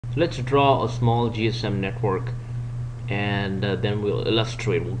So let's draw a small GSM network, and then we'll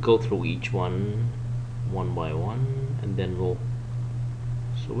illustrate. We'll go through each one by one, and then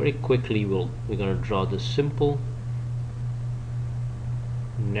so very quickly we're going to draw this simple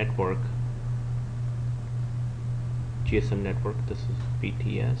network, GSM network. This is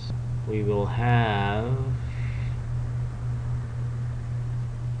BTS. We will have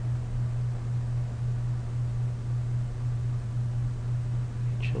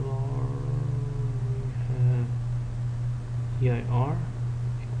EIR,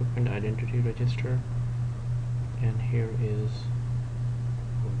 equipment identity register, and here is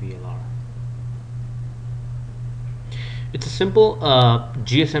VLR. It's a simple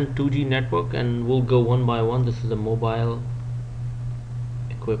GSM 2G network, and we'll go one by one. This is a mobile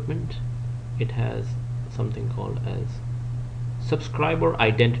equipment. It has something called as subscriber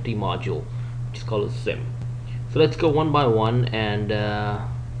identity module, which is called a SIM. So let's go one by one and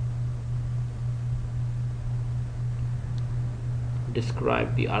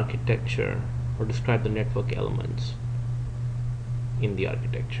describe the architecture, or describe the network elements in the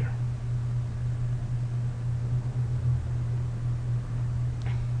architecture.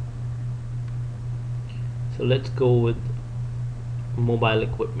 So let's go with mobile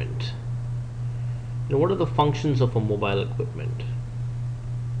equipment. Now, what are the functions of a mobile equipment?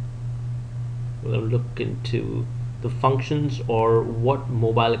 We'll look into the functions, or what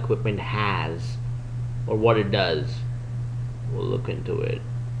mobile equipment has, or what it does. We'll look into it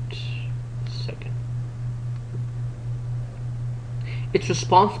in a second. It's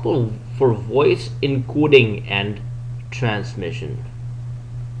responsible for voice encoding and transmission.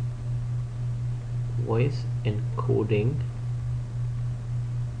 Voice encoding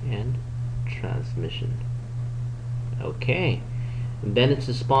and transmission. Okay. And then it's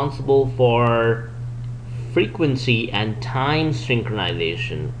responsible for frequency and time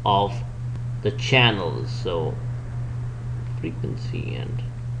synchronization of the channels. So frequency and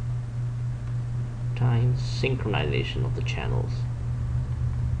time synchronization of the channels.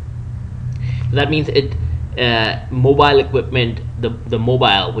 So that means it mobile equipment, the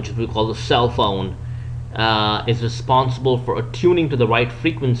mobile, which we call the cell phone, is responsible for attuning to the right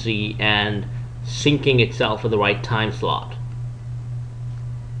frequency and syncing itself with the right time slot.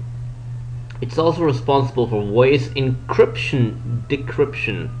 It's also responsible for voice encryption,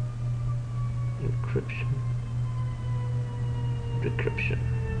 decryption, decryption.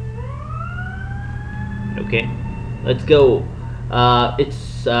 Okay, let's go.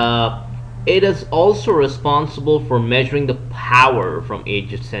 It is also responsible for measuring the power from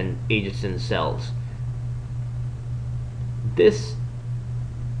adjacent cells. This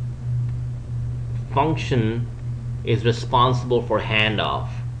function is responsible for handoff.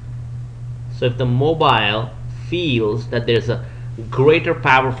 So if the mobile feels that there's a greater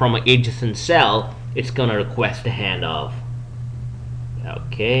power from an adjacent cell, it's gonna request a handoff.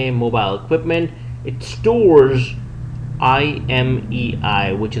 Okay, mobile equipment. It stores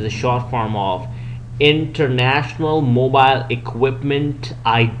IMEI, which is a short form of International Mobile Equipment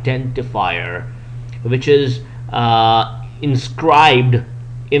Identifier, which is inscribed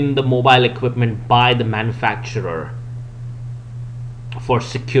in the mobile equipment by the manufacturer for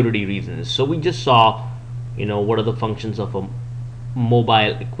security reasons. So we just saw, what are the functions of a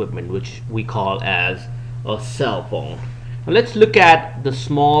mobile equipment, which we call as a cell phone. Now let's look at the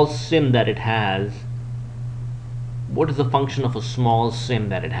small SIM that it has. What is the function of a small SIM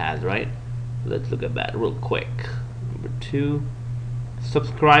that it has, right? Let's look at that real quick. Number 2,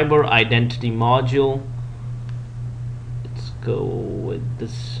 subscriber identity module. Let's go with the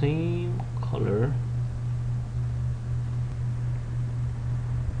same color.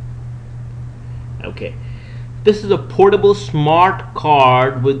 Okay, this is a portable smart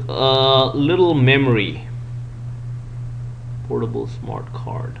card with a little memory. Portable smart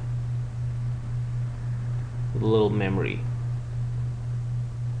card with a little memory.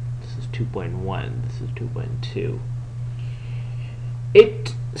 This is 2.1. This is 2.2.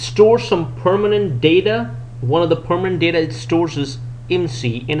 It stores some permanent data. One of the permanent data it stores is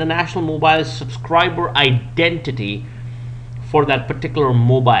IMSI, International Mobile Subscriber Identity, for that particular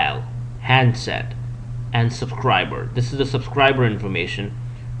mobile handset and subscriber. This is the subscriber information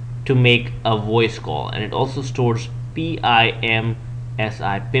to make a voice call, and it also stores PIMSI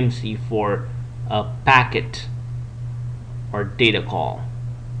for a packet or data call.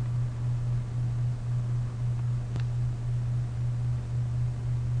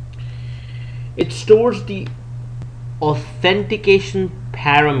 It stores the authentication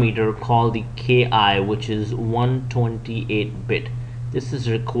parameter called the KI, which is 128-bit. This is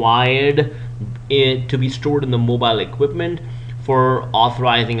required to be stored in the mobile equipment for for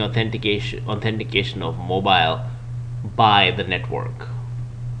authorizing authentication of mobile by the network.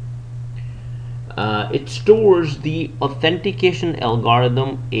 It stores the authentication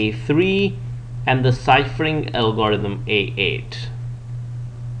algorithm A3 and the ciphering algorithm A8.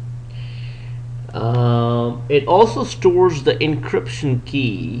 It also stores the encryption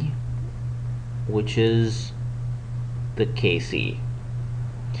key, which is the KC.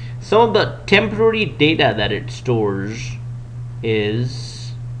 Some of the temporary data that it stores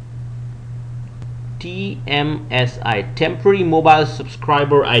is TMSI, temporary mobile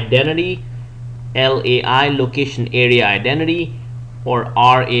subscriber identity, LAI, location area identity, or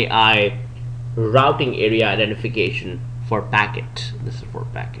RAI, routing area identification for packet. This is for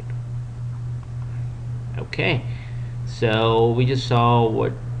packet. Okay, so we just saw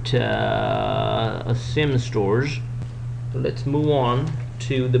what a SIM stores. So let's move on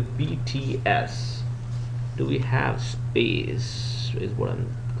to the BTS. Do we have space is what I'm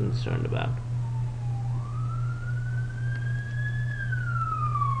concerned about.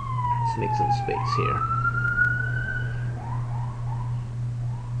 Let's make some space here.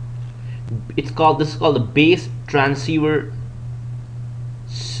 This is called the base transceiver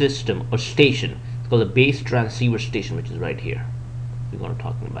system or station. It's called the base transceiver station, which is right here. We're going to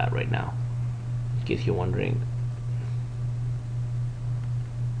talking about right now, in case you're wondering.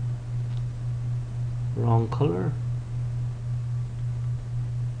 Wrong color.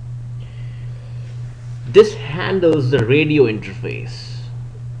 This handles the radio interface.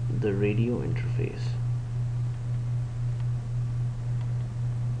 The radio interface.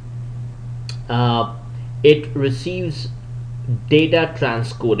 It receives data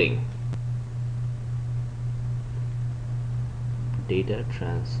transcoding. Data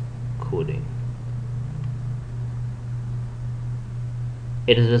transcoding.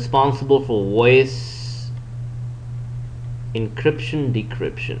 It is responsible for voice encryption,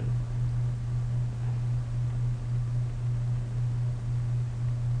 decryption.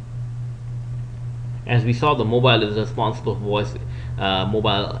 As we saw, the mobile is responsible for voice.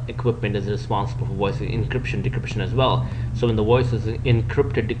 Mobile equipment is responsible for voice encryption, decryption as well. So when the voice is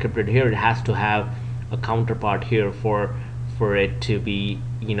encrypted, decrypted here, it has to have a counterpart here for it to be,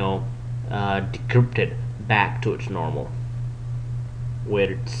 decrypted back to its normal,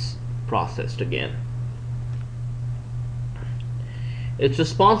 where it's processed again. It's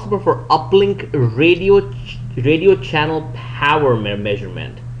responsible for uplink radio channel power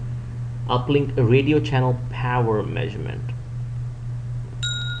measurement. Uplink radio channel power measurement.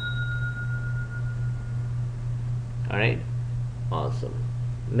 All right, awesome.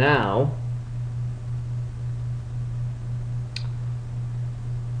 Now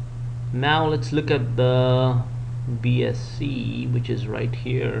let's look at the BSC, which is right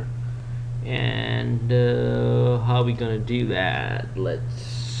here, and how are we gonna do that?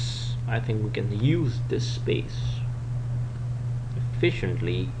 I think we can use this space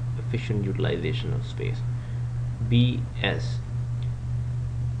efficiently. Efficient utilization of space. BS,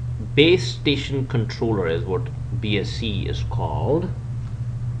 base station controller, is what BSC is called.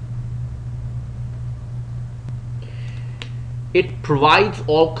 It provides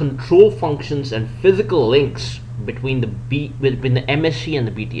all control functions and physical links between the MSC and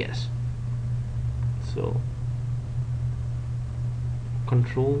the BTS. So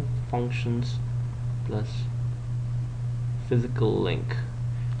control functions plus physical link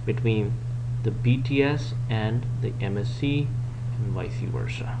between the BTS and the MSC and vice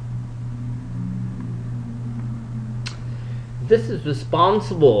versa. This is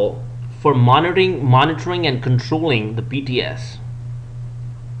responsible for monitoring and controlling the BTS.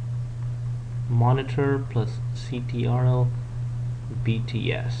 Monitor plus CTRL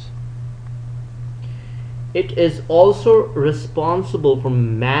BTS. It is also responsible for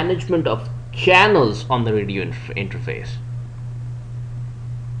management of channels on the radio interface.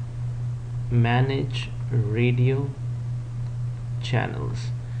 Manage radio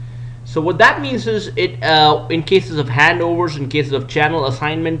channels. So what that means is it in cases of handovers, in cases of channel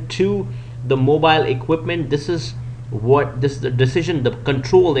assignment to the mobile equipment, this is the decision, the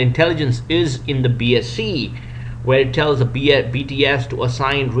control, the intelligence is in the BSC, where it tells the BTS to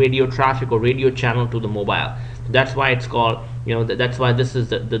assign radio traffic or radio channel to the mobile. That's why it's called, that's why this is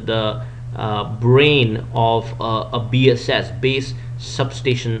the brain of a BSS, base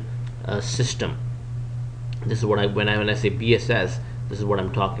substation system. This is what when I say BSS, this is what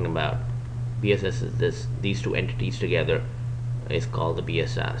I'm talking about. BSS is these two entities together is called the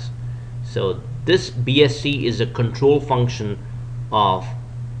BSS. So this BSC is a control function of,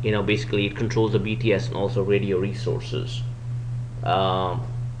 basically it controls the BTS and also radio resources.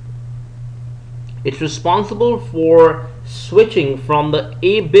 It's responsible for switching from the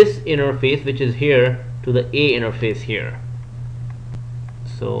A bis interface, which is here, to the A interface here.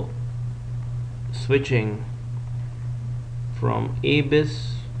 So switching from A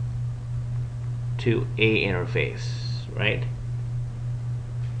bis to A interface, right?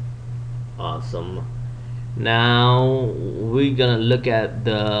 Awesome. Now we're gonna look at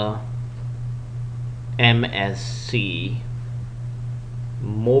the MSC,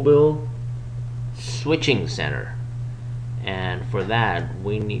 Mobile Switching Center, and for that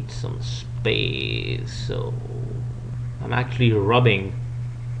we need some space. So I'm actually rubbing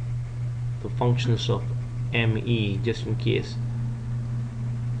the functions of ME just in case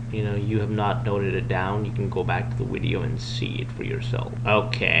you have not noted it down. You can go back to the video and see it for yourself.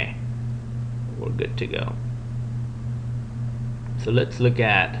 Okay, we're good to go. So let's look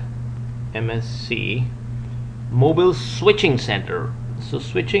at MSC, Mobile Switching Center. So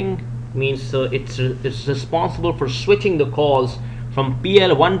switching means it's responsible for switching the calls from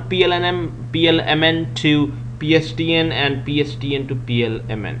PL1 PLMN to PSTN and PSTN to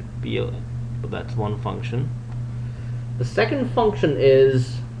PLMN. So that's one function. The second function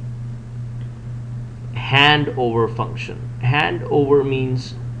is handover function. Handover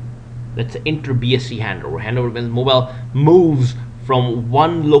means that's an inter-BSC handover. Handover means mobile moves from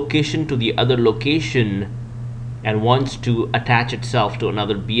one location to the other location and wants to attach itself to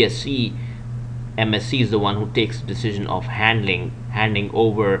another BSC. MSC is the one who takes the decision of handing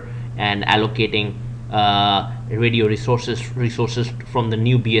over and allocating radio resources from the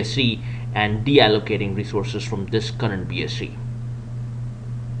new BSC and deallocating resources from this current BSC.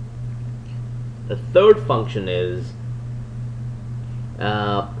 The third function is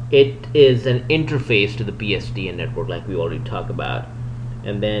it is an interface to the PSTN network, like we already talked about,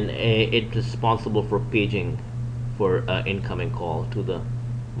 and then it's responsible for paging for incoming call to the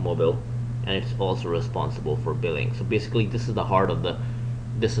mobile, and it's also responsible for billing. So basically, this is the heart of the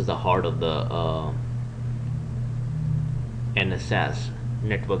NSS,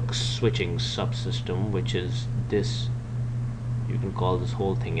 network switching subsystem, which is this. You can call this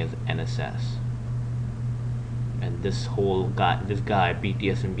whole thing as NSS, and this guy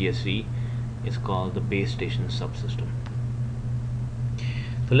BTS and BSC is called the base station subsystem.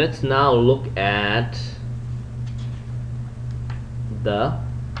 So let's now look at the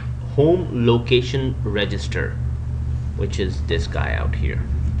home location register, which is this guy out here,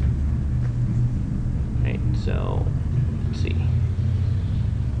 right? So let's see,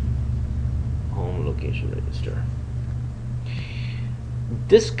 home location register.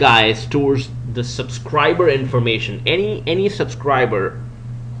 This guy stores the subscriber information. Any subscriber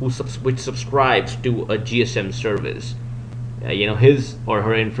which subscribes to a GSM service, his or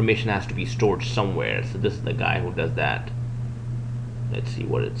her information has to be stored somewhere. So this is the guy who does that. Let's see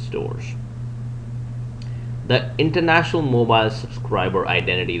what it stores. The international mobile subscriber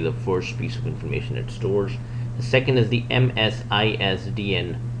identity is the first piece of information it stores. The second is the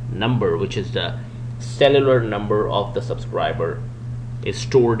MSISDN number, which is the cellular number of the subscriber, is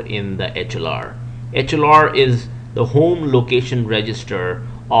stored in the HLR. HLR is the home location register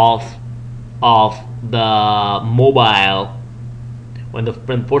of the mobile. When the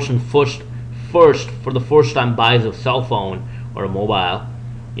person first for the first time buys a cell phone or a mobile,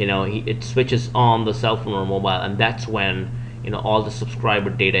 it switches on the cell phone or mobile, and that's when all the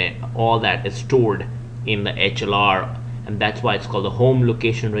subscriber data, all that is stored in the HLR, and that's why it's called the home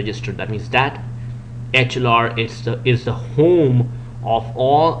location register. That means that HLR is the home of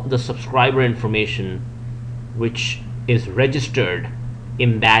all the subscriber information which is registered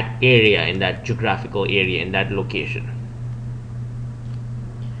in that area, in that geographical area, in that location.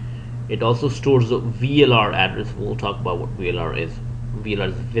 It also stores the VLR address. We'll talk about what VLR is. VLR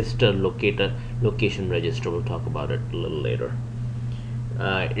is Visitor Location Register. We'll talk about it a little later.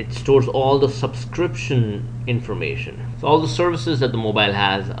 It stores all the subscription information. So all the services that the mobile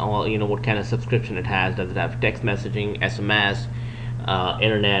has, what kind of subscription it has. Does it have text messaging, SMS,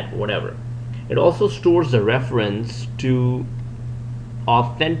 internet, whatever. It also stores the reference to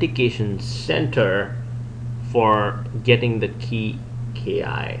authentication center for getting the key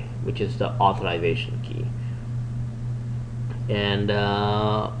KI, which is the authorization key. And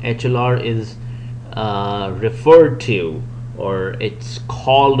HLR is referred to, or it's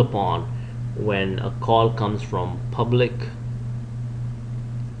called upon when a call comes from public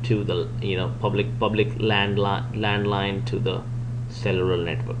to the public landline to the cellular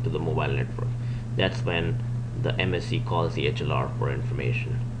network, to the mobile network. That's when the MSC calls the HLR for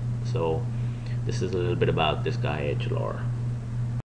information. So this is a little bit about this guy HLR.